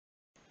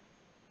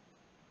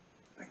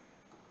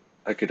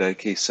Okie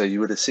dokie. So you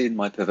would have seen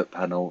my pivot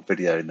panel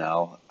video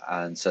now,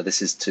 and so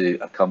this is to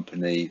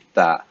accompany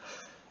that,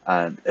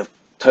 and it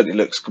totally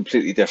looks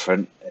completely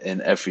different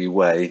in every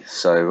way.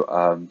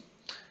 So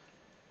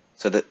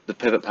the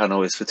pivot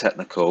panel is for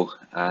technical,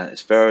 and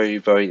it's very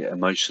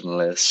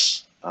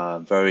emotionless,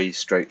 very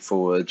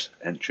straightforward,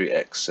 entry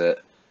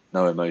exit,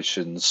 no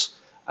emotions,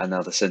 and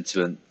now the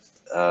sentiment.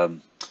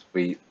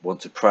 We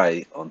want to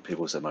prey on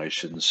people's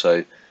emotions.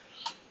 So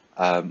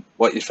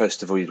what you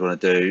first of all you'd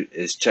want to do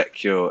is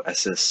check your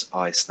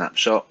SSI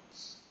snapshot.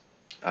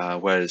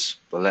 Well,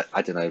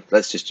 I don't know,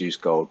 let's just use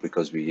gold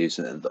because we use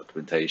it in the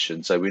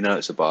documentation. So we know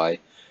it's a buy,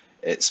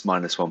 it's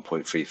minus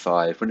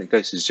 1.35. When it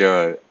goes to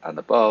 0 and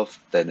above,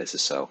 then it's a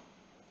sell.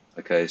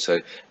 Okay, so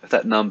if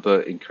that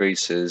number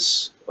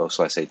increases, or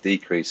so I say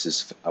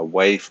decreases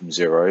away from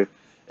 0,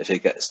 if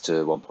it gets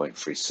to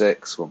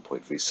 1.36,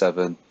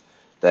 1.37,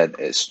 then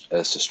it's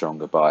a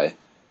stronger buy.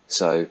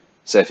 So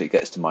say if it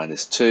gets to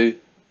minus 2,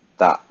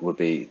 that would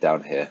be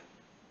down here.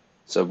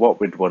 So what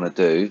we'd want to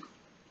do,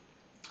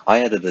 I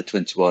added a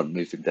 21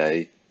 moving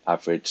day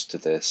average to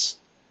this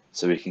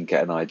so we can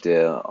get an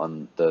idea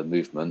on the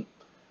movement.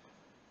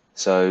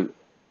 So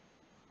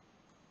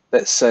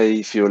let's say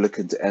if you were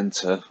looking to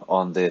enter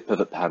on the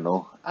pivot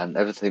panel and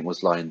everything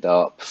was lined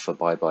up for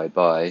buy,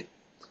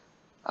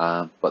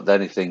 but the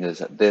only thing is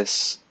that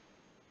this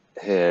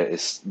here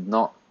is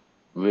not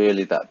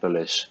really that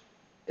bullish.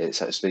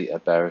 It's actually a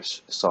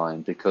bearish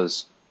sign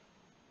because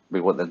we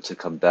want them to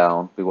come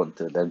down, we want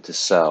them to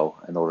sell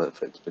in order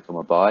for it to become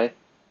a buy,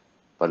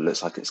 but it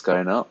looks like it's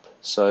going up.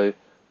 So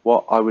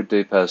what I would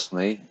do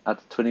personally, add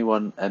the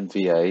 21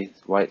 MVA,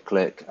 right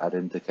click, add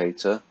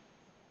indicator,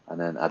 and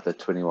then add the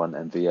 21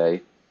 MVA,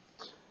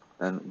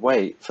 and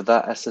wait for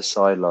that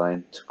SSI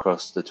line to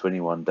cross the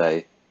 21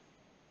 day.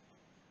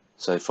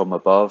 So from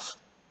above,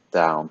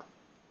 down.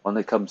 When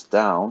it comes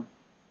down,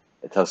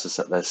 it tells us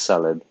that they're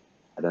selling,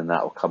 and then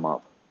that will come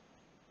up.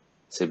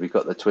 See, we've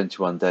got the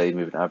 21 day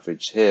moving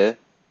average here,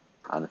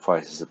 and the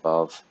price is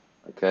above.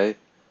 Okay,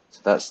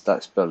 so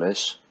that's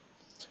bullish,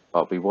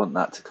 but we want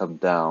that to come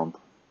down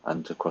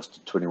and to cross the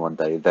 21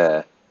 day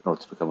there in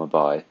order to become a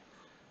buy.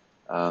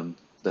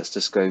 Let's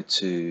just go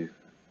to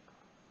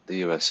the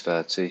US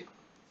 30.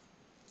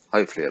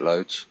 Hopefully it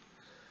loads.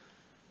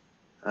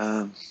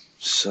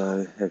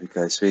 So here we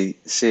go. So we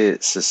see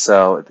it's a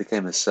sell. It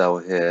became a sell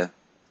here.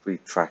 We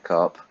track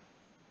up,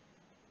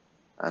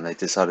 and they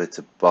decided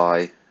to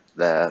buy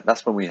there.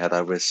 That's when we had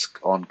our risk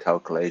on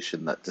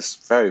calculation. That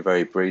just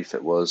very brief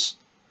it was,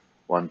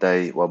 one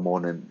day, one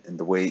morning in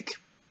the week,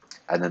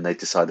 and then they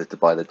decided to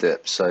buy the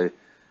dip. So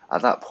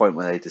at that point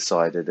when they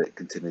decided, it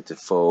continued to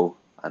fall.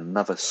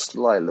 Another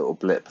slight little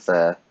blip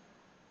there.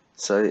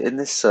 So in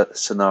this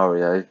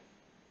scenario,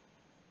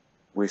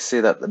 we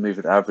see that the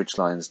moving average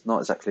line is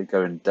not exactly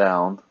going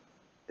down.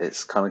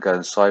 It's kind of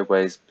going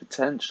sideways,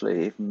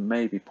 potentially even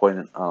maybe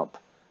pointing up.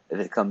 If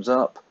it comes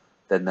up,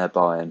 then they're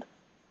buying,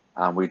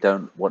 and we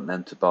don't want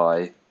them to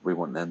buy, we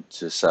want them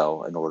to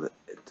sell in order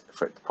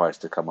for the price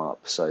to come up.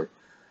 So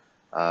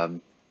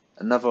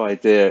another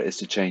idea is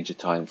to change the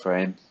time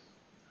frame.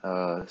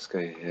 Let's go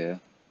here.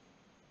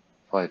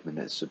 5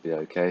 minutes would be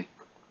okay,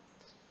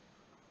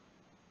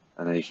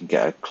 and then you can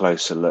get a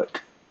closer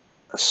look.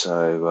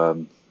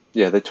 So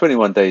yeah, the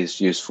 21 days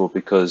is useful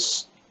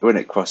because when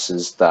it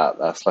crosses that,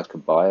 that's like a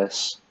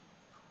bias.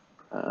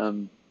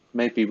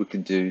 Maybe we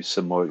can do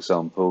some more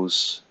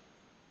examples.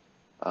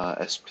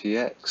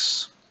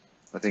 SPX,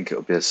 I think it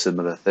will be a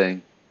similar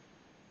thing.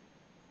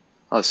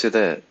 Oh, see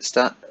there,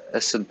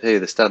 S&P,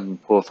 the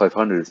Standard & Poor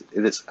 500,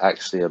 it is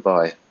actually a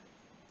buy.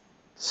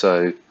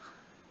 So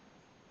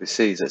we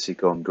see it's actually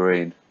gone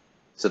green.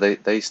 So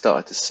they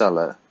started to sell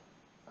it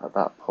at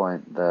that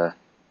point there.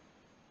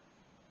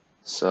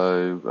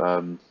 So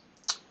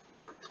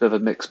it's a bit of a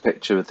mixed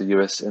picture with the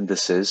US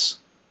indices.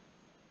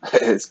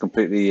 It's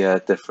completely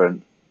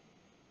different.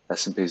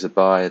 S&P is a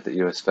buy, the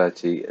US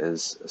 30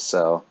 is a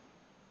sell,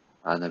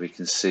 and then we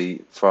can see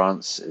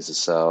France is a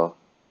sell,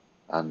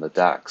 and the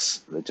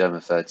DAX, the German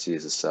 30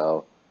 is a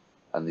sell,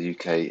 and the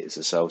UK is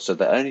a sell. So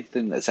the only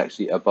thing that's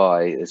actually a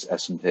buy is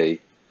S&P,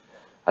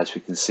 as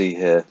we can see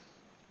here.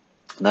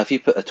 Now if you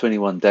put a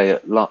 21 day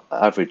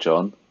average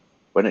on,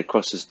 when it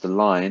crosses the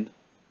line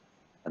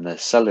and they're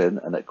selling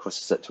and it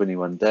crosses that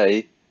 21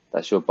 day,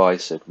 that's your buy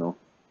signal,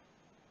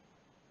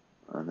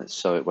 and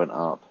so it went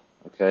up.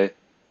 Okay,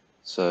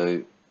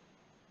 so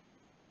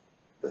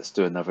let's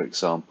do another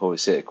example. We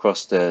see it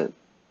crossed there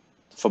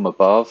from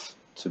above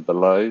to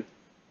below, and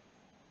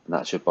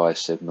that's your buy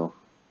signal.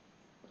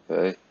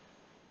 Okay,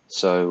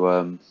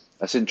 so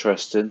that's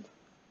interesting.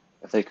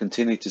 If they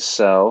continue to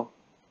sell,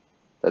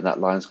 then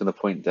that line's going to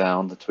point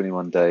down the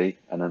 21 day,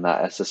 and then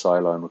that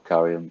SSI line will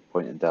carry on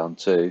pointing down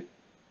too.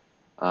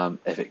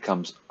 If it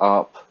comes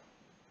up,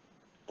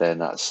 then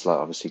that's like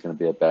obviously going to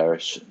be a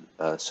bearish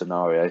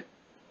scenario.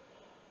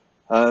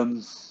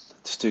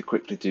 Just to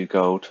quickly do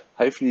gold.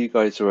 Hopefully you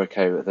guys are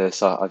okay with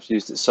this. I've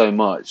used it so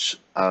much.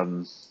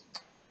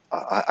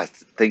 I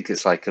think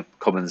it's like a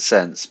common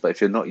sense, but if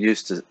you're not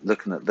used to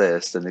looking at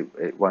this, then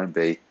it won't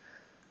be.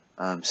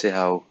 See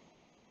how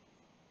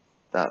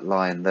that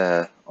line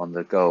there on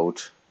the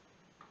gold,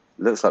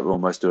 it looks like we're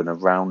almost doing a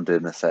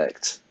rounding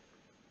effect.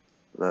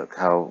 Look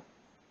how,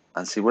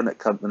 and see when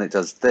it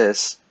does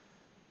this,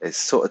 it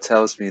sort of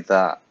tells me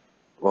that,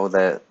 well,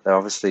 they're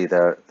obviously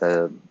they're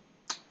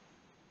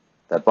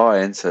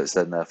buying, so it's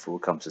then therefore will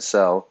come to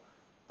sell.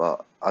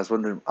 But I was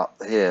wondering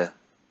up here,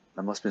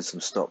 there must have been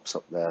some stops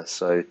up there,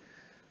 so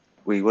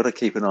we want to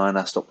keep an eye on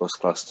our stop loss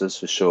clusters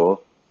for sure.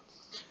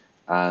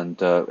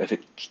 And if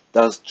it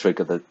does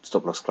trigger the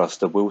stop loss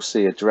cluster, we'll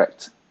see a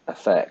direct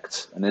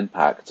effect, an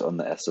impact on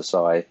the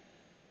SSI.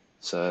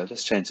 So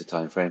let's change the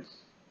time frame.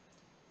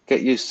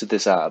 Get used to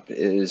this app. It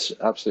is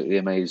absolutely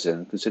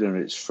amazing.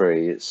 Considering it's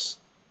free, it's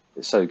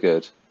so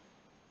good.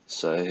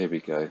 So here we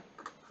go.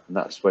 And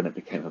that's when it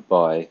became a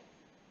buy.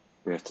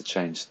 We have to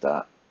change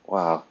that.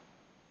 Wow.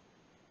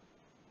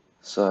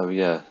 So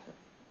yeah,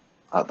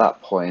 at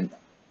that point,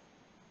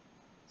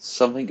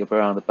 something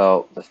around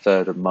about the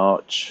 3rd of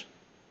March.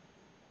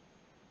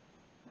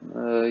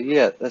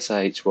 Yeah, that's a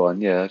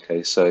H1. Yeah,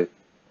 okay. So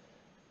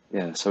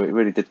yeah, so it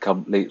really did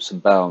come leaps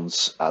and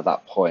bounds at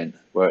that point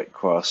where it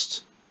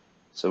crossed.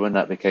 So when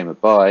that became a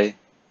buy,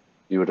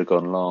 you would have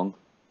gone long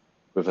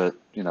with a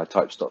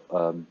type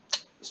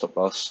stop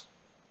loss,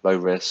 low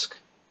risk,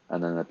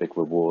 and then a big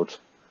reward.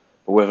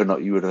 But whether or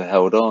not you would have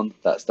held on,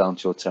 that's down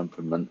to your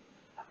temperament,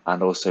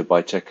 and also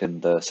by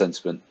checking the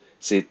sentiment.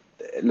 See,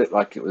 it looked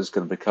like it was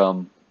going to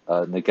become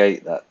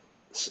negate that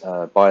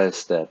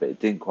bias there, but it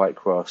didn't quite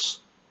cross.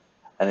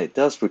 And it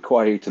does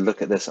require you to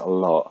look at this a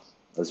lot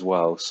as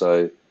well.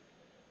 So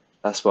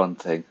that's one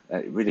thing.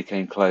 It really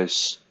came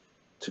close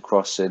to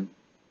crossing,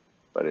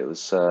 but it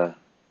was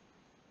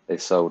they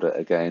sold it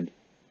again.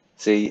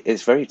 See,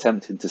 it's very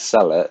tempting to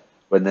sell it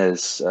when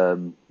there's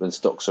when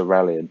stocks are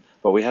rallying,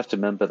 but we have to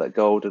remember that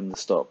gold and the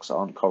stocks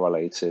aren't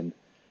correlating,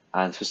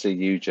 and especially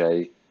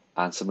UJ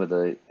and some of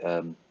the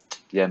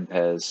yen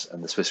pairs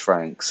and the Swiss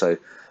franc. So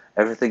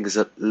everything is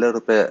a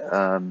little bit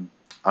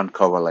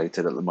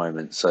uncorrelated at the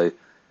moment. So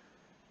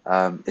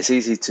it's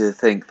easy to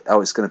think,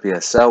 oh, it's going to be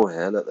a sell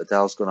here. Look, the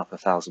Dow's gone up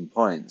 1,000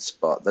 points,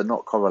 but they're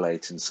not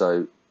correlating.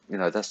 So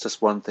that's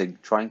just one thing.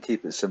 Try and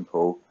keep it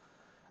simple,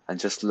 and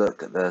just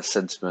look at the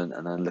sentiment,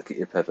 and then look at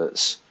your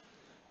pivots.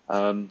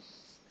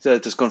 So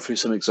just gone through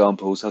some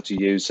examples how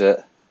to use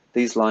it.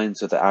 These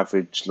lines are the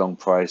average long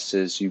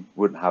prices. You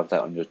wouldn't have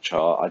that on your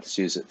chart. I just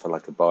use it for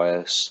like a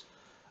bias.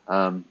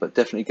 But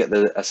definitely get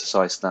the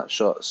SSI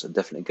snapshots and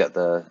definitely get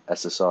the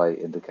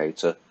SSI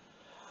indicator.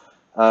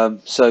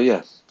 So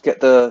yeah, get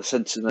the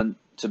sentiment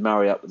to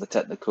marry up with the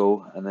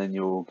technical, and then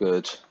you're all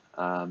good.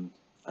 And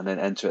then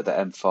enter at the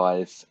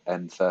M5,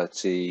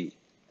 M30,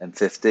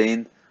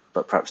 M15,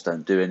 but perhaps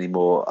don't do any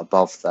more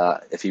above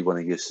that if you want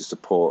to use the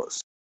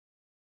supports.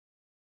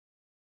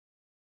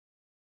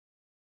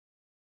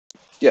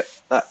 Yep,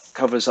 that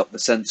covers up the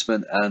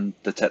sentiment and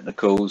the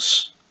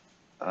technicals.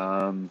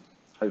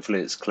 Hopefully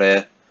it's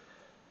clear.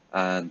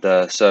 And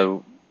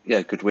so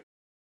yeah, good week.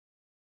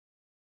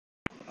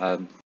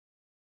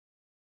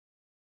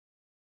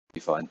 Be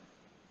fine.